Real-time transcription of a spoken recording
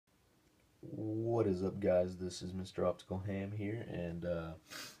What is up, guys? This is Mr. Optical Ham here, and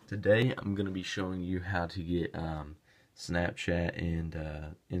today I'm going to be showing you how to get Snapchat and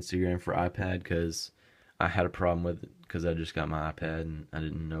Instagram for iPad, because I had a problem with it because I just got my iPad and I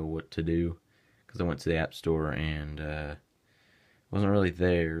didn't know what to do because I went to the App Store and it wasn't really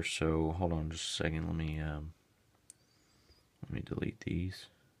there. So hold on just a second, let me delete these.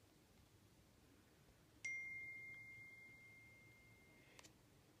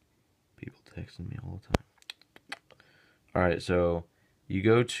 People texting me all the time. Alright, so you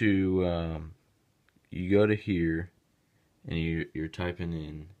go to here and you're typing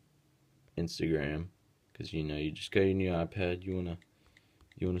in Instagram, because you just got your new iPad, you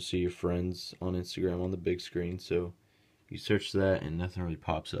wanna see your friends on Instagram on the big screen. So you search that and nothing really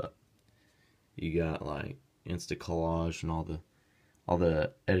pops up. You got like Insta Collage and all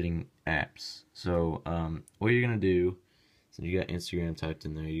the editing apps. So what you're gonna do, since you got Instagram typed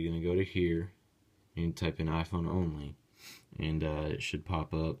in there, you're gonna go to here and type in iPhone only, and it should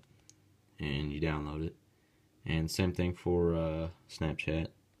pop up and you download it. And same thing for Snapchat.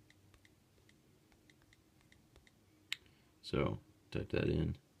 So type that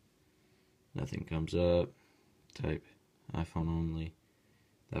in, nothing comes up. Type iPhone only,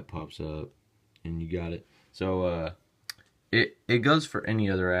 that pops up, and you got it. So it goes for any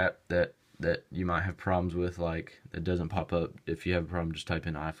other app that you might have problems with, like that doesn't pop up. If you have a problem, just type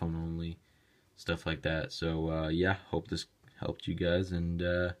in iPhone only, stuff like that. So yeah, hope this helped you guys, and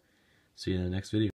see you in the next video.